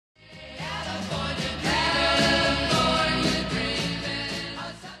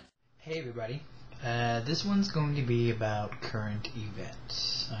everybody. This one's going to be about current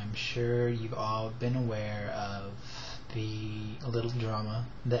events. I'm sure you've all been aware of the little drama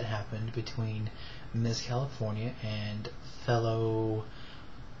that happened between Miss California and fellow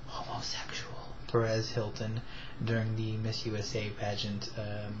homosexual PEREZ Hilton during the Miss USA pageant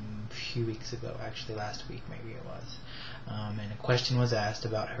a few weeks ago, actually last week maybe it was. And a question was asked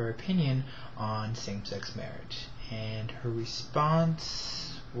about her opinion on same-sex marriage, and her response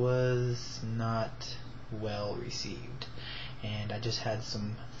was not well received, and I just had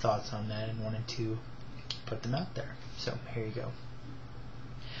some thoughts on that and wanted to put them out there. So here you go.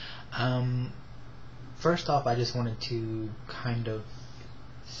 First off, I just wanted to kind of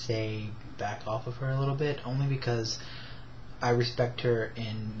say back off of her a little bit, only because I respect her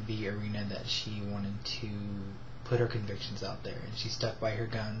in the arena that she wanted to put her convictions out there, and she stuck by her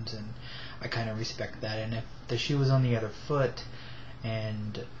guns, and I kind of respect that. And if the shoe was on the other foot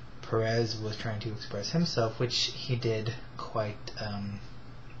and PEREZ was trying to express himself, which he did quite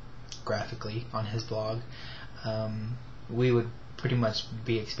graphically on his blog, we would pretty much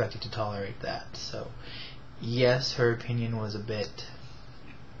be expected to tolerate that. So yes, her opinion was a bit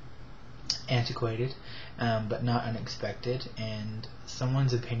antiquated, but not unexpected, and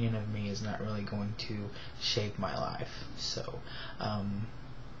someone's opinion of me is not really going to shape my life. So I'm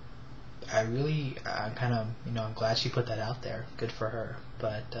glad she put that out there. Good for her.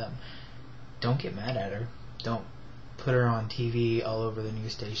 But don't get mad at her. Don't put her on TV all over the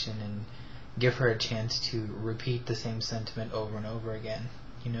news station and give her a chance to repeat the same sentiment over and over again.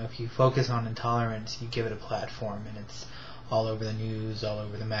 You know, if you focus on intolerance, you give it a platform, and it's all over the news, all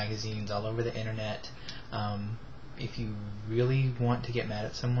over the magazines, all over the internet. If you really want to get mad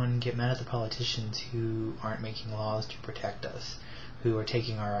at someone, get mad at the politicians who aren't making laws to protect us, who are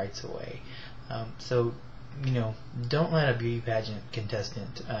taking our rights away. So, you know, don't let a beauty pageant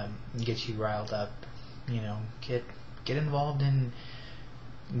contestant get you riled up. You know, get involved in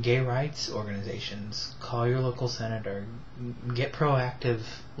gay rights organizations. Call your local senator. Get proactive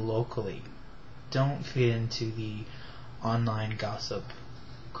locally. Don't feed into the online gossip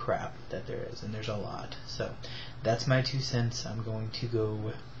crap that there is, and there's a lot. So that's my 2 cents. I'm going to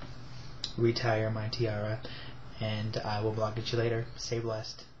go retire my tiara, and I will vlog at you later. Stay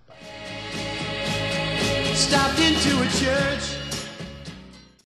blessed. Bye. Stopped into a church.